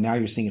ago, and now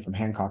you're seeing it from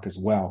Hancock as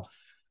well.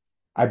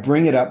 I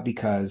bring it up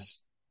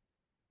because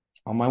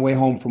on my way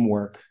home from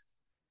work,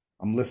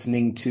 I'm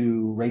listening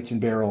to Rates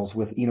and Barrels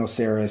with Eno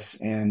Saris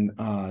and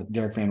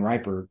Derek Van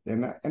Riper.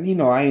 And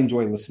I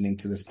enjoy listening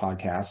to this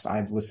podcast.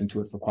 I've listened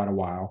to it for quite a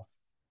while.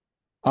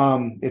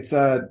 It's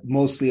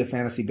mostly a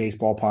fantasy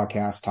baseball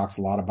podcast, talks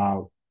a lot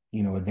about,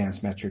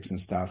 advanced metrics and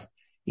stuff.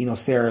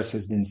 Saris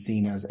has been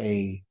seen as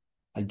I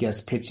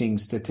guess, pitching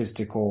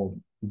statistical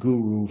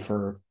guru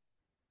for,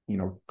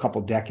 a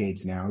couple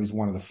decades now. He's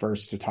one of the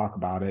first to talk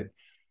about it.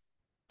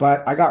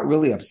 But I got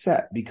really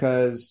upset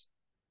because,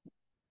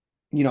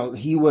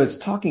 he was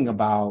talking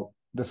about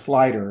the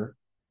slider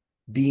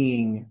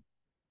being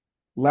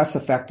less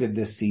effective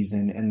this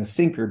season and the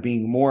sinker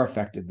being more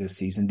effective this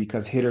season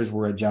because hitters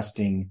were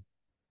adjusting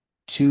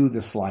to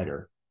the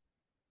slider,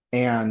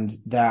 and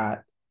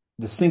that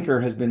the sinker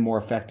has been more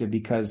effective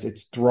because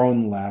it's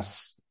thrown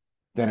less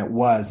than it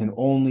was, and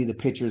only the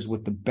pitchers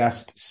with the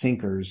best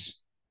sinkers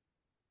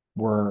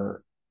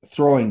were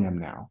throwing them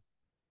now.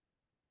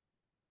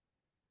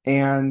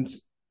 And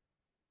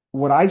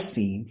what I've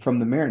seen from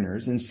the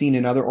Mariners and seen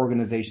in other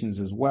organizations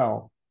as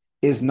well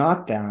is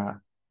not that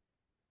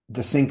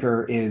the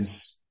sinker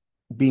is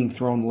being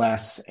thrown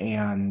less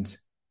and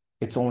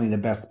it's only the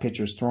best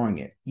pitchers throwing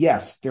it.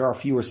 Yes, there are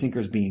fewer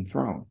sinkers being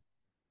thrown,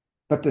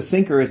 but the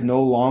sinker is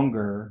no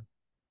longer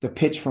the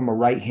pitch from a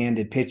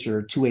right-handed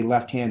pitcher to a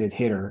left-handed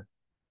hitter,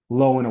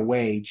 low and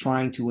away,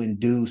 trying to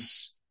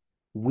induce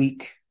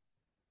weak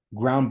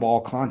ground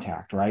ball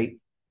contact, right?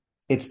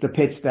 It's the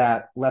pitch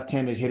that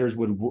left-handed hitters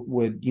would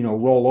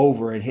roll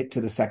over and hit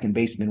to the second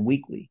baseman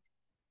weakly.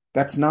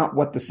 That's not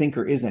what the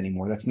sinker is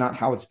anymore. That's not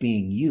how it's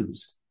being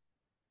used.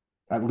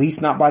 At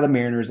least not by the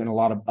Mariners and a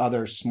lot of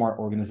other smart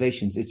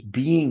organizations. It's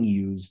being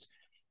used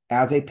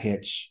as a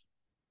pitch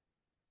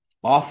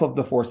off of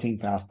the four-seam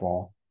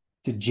fastball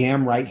to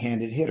jam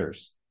right-handed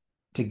hitters,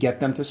 to get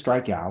them to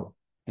strike out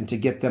and to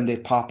get them to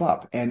pop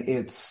up. And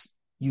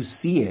you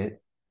see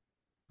it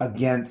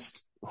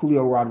against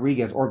Julio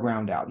Rodriguez or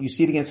ground out. You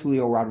see it against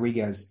Julio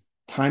Rodriguez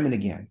time and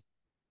again,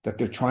 that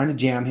they're trying to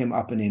jam him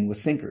up and in with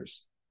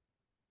sinkers,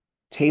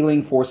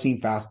 tailing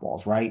four-seam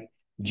fastballs, right?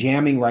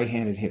 Jamming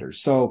right-handed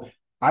hitters. So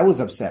I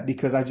was upset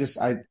because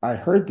I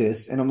heard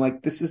this and I'm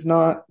like, this is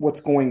not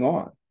what's going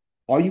on.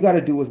 All you got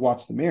to do is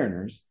watch the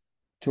Mariners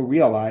to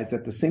realize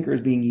that the sinker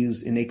is being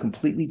used in a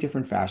completely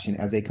different fashion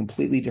as a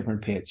completely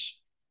different pitch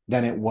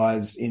than it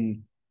was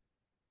in,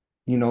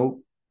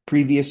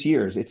 previous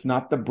years. It's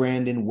not the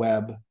Brandon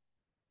Webb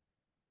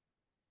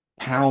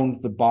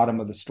pound the bottom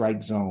of the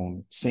strike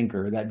zone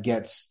sinker that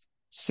gets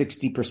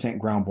 60%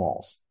 ground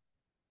balls.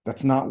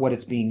 That's not what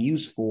it's being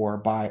used for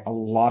by a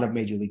lot of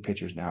major league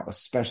pitchers now,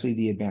 especially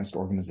the advanced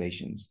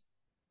organizations.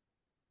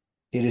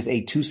 It is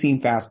a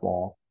two-seam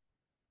fastball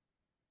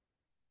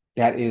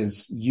that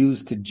is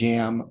used to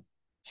jam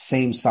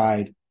same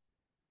side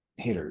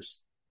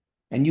hitters.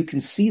 And you can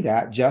see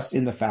that just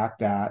in the fact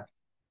that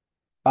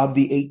of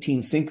the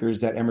 18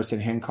 sinkers that Emerson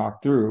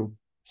Hancock threw,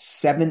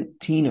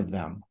 17 of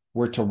them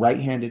were to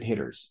right-handed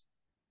hitters.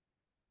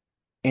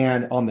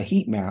 And on the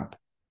heat map,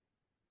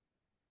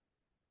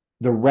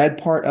 the red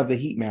part of the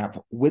heat map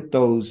with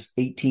those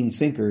 18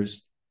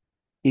 sinkers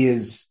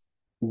is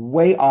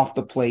way off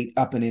the plate,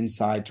 up and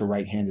inside to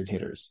right-handed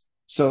hitters.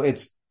 So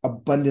it's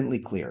abundantly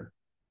clear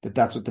that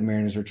that's what the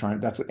Mariners are trying.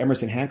 That's what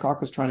Emerson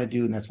Hancock is trying to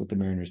do, and that's what the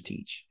Mariners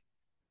teach.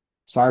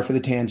 Sorry for the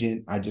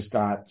tangent. I just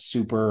got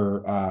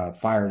super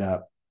fired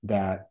up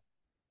that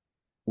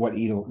what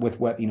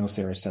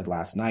Sarah said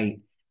last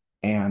night,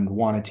 and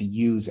wanted to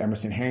use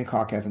Emerson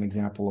Hancock as an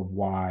example of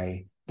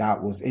why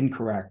that was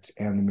incorrect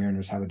and the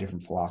Mariners have a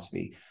different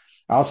philosophy.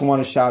 I also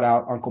want to shout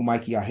out Uncle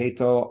Mikey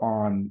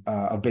Ajeto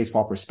of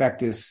Baseball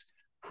Prospectus,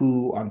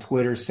 who on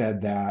Twitter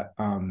said that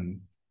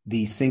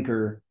the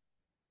sinker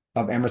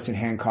of Emerson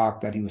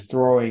Hancock that he was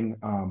throwing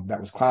that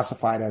was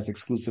classified as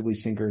exclusively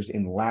sinkers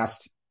in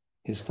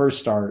his first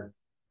start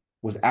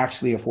was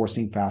actually a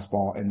four-seam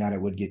fastball and that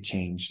it would get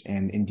changed.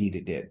 And indeed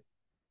it did.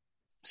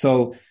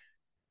 So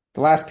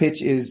the last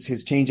pitch is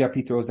his changeup.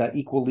 He throws that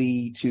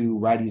equally to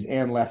righties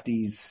and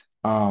lefties.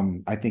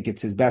 I think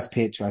it's his best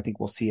pitch. I think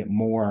we'll see it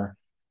more.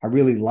 I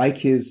really like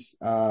his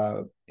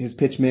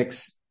pitch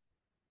mix.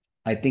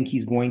 I think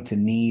he's going to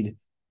need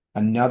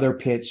another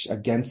pitch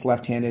against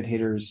left-handed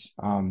hitters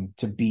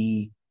to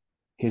be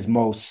his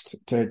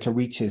to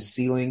reach his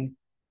ceiling.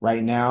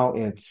 Right now,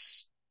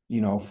 it's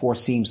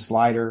four-seam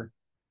slider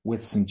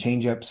with some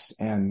changeups,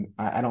 and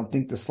I don't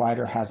think the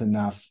slider has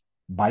enough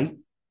bite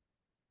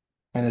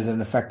and is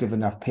an effective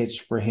enough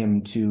pitch for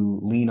him to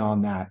lean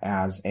on that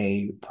as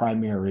a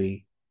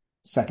primary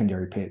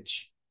secondary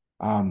pitch.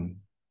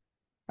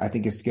 I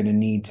think it's going to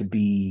need to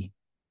be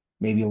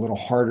maybe a little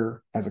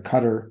harder as a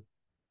cutter.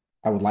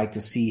 I would like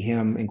to see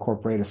him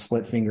incorporate a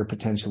split finger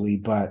potentially,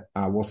 but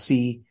we'll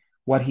see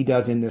what he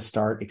does in this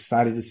start.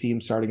 Excited to see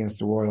him start against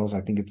the Royals.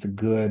 I think it's a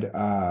good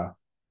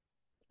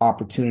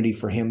opportunity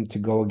for him to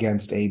go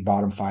against a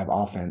bottom five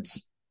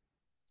offense.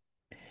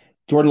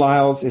 Jordan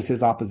Lyles is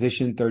his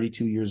opposition,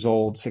 32 years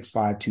old,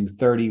 6'5",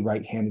 230,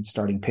 right-handed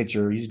starting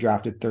pitcher. He's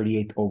drafted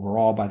 38th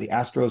overall by the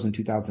Astros in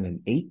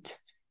 2008.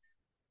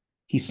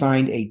 He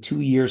signed a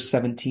 2-year,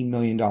 $17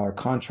 million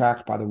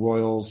contract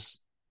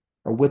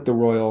with the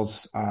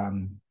Royals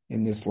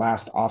in this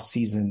last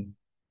offseason.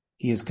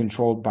 He is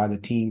controlled by the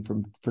team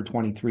for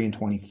 23 and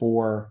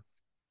 24.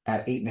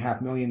 at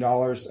 $8.5 million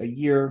a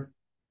year.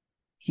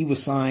 He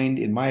was signed,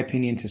 in my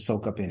opinion, to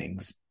soak up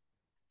innings.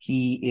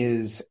 He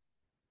is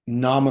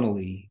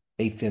nominally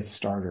a fifth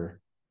starter.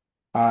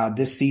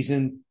 This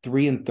season,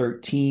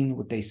 3-13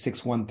 with a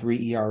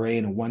 6.13 ERA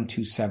and a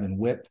 1.27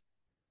 WHIP.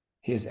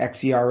 His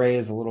xERA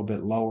is a little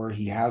bit lower.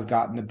 He has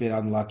gotten a bit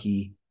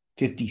unlucky.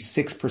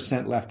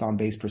 56% left on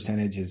base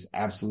percentage is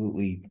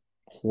absolutely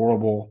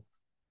horrible.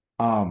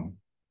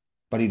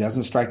 But he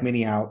doesn't strike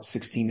many out,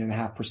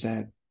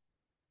 16.5%.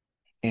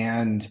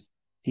 And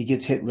he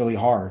gets hit really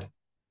hard.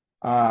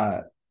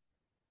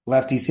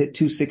 Lefties hit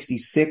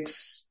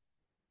 266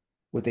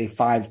 with a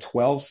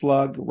 5.12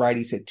 slug.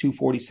 Righties hit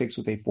 246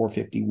 with a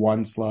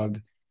 4.51 slug.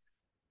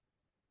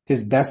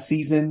 His best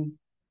season,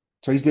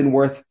 so he's been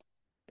worth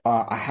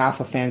a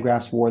half a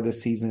Fangraphs WAR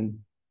this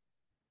season.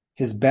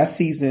 His best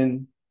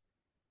season,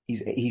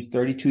 he's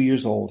 32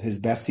 years old. His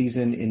best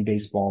season in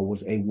baseball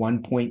was a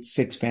 1.6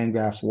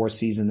 Fangraphs WAR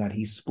season that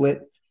he split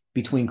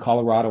between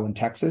Colorado and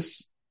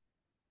Texas.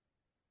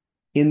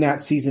 In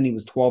that season, he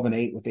was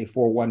 12-8 with a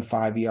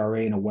 4.15 ERA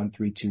and a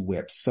 1.32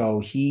 WHIP. So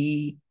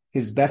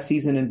his best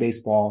season in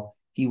baseball,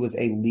 he was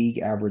a league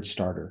average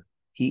starter.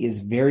 He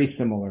is very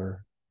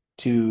similar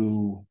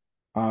to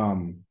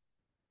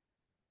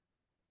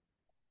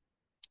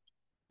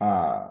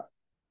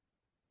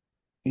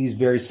he's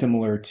very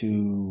similar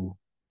to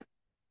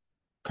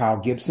Kyle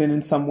Gibson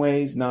in some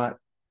ways, not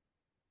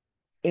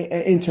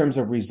in terms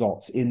of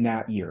results in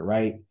that year,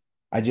 right?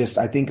 I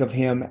think of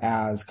him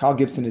as Kyle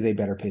Gibson is a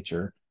better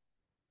pitcher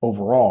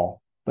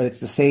overall, but it's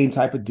the same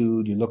type of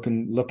dude. You're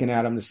looking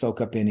at him to soak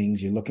up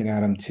innings. You're looking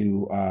at him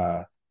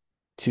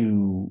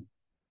to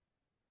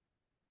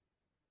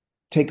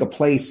take a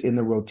place in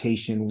the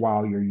rotation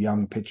while your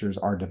young pitchers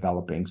are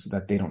developing so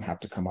that they don't have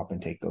to come up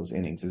and take those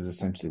innings is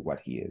essentially what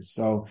he is.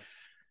 So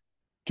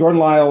Jordan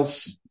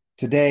Lyles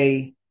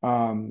today,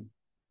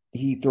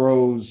 he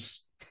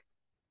throws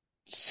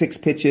 6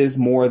 pitches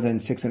more than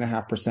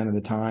 6.5% of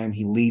the time.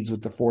 He leads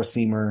with the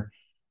four-seamer.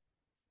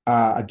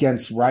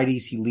 Against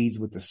righties, he leads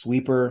with the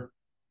sweeper.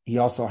 He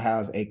also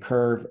has a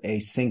curve, a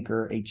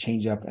sinker, a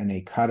changeup, and a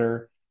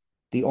cutter.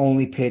 The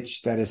only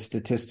pitch that is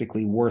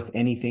statistically worth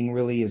anything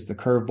really is the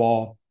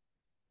curveball.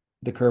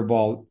 The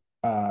curveball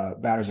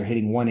batters are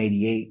hitting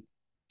 188,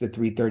 the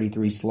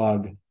 333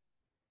 slug.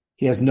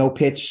 He has no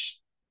pitch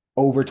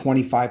over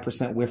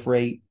 25% whiff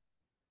rate.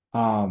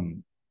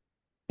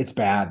 It's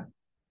bad.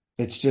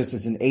 It's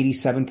an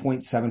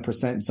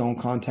 87.7% zone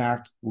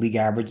contact. League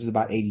average is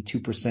about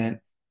 82%.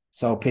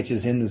 So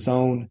pitches in the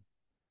zone,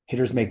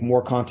 hitters make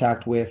more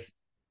contact with.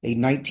 A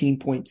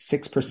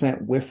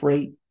 19.6% whiff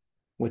rate,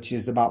 which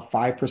is about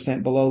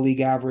 5% below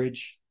league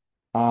average.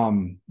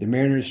 The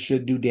Mariners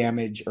should do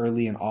damage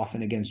early and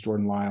often against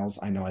Jordan Lyles.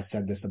 I know I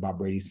said this about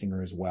Brady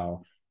Singer as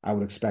well. I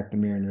would expect the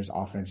Mariners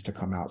offense to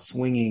come out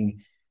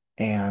swinging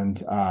and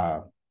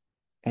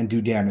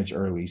do damage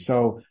early.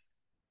 So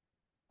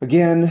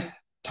again,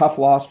 tough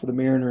loss for the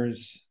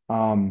Mariners.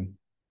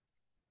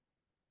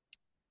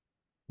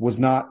 Was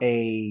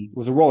a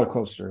roller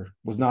coaster,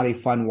 was not a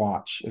fun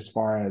watch as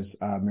far as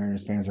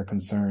Mariners fans are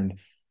concerned.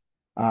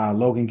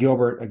 Logan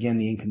Gilbert, again,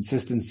 the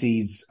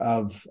inconsistencies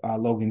of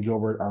Logan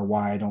Gilbert are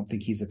why I don't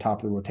think he's a top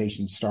of the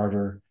rotation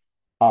starter.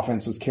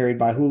 Offense was carried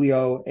by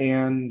Julio,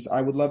 and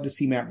I would love to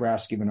see Matt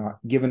Brash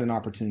given an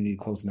opportunity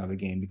to close another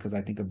game because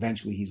I think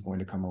eventually he's going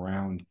to come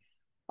around.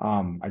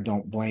 I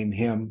don't blame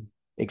him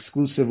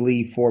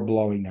exclusively for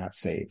blowing that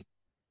save.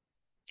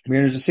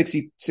 Mariners are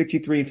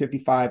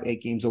 63-55,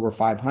 8 games over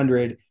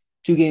 500,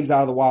 2 games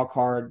out of the wild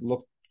card.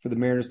 Look for the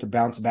Mariners to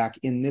bounce back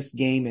in this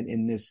game and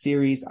in this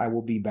series. I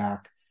will be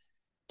back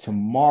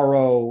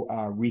tomorrow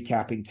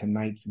recapping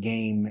tonight's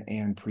game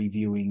and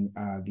previewing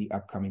the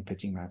upcoming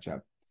pitching matchup.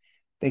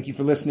 Thank you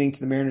for listening to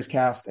the Mariners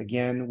Cast.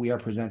 Again, we are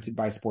presented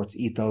by Sports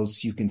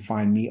Ethos. You can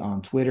find me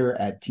on Twitter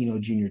at Tino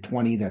Jr.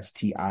 20. That's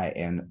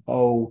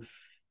TINO.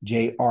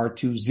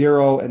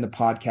 JR20 and the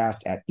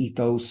podcast at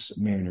Ethos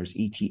Mariners,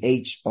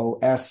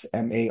 ETHOS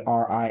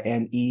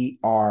MARINERS.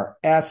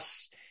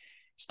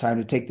 It's time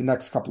to take the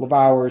next couple of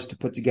hours to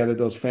put together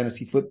those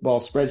fantasy football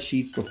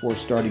spreadsheets before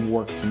starting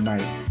work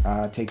tonight.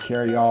 Take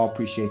care, y'all.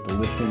 Appreciate the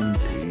listen.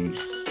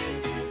 Peace.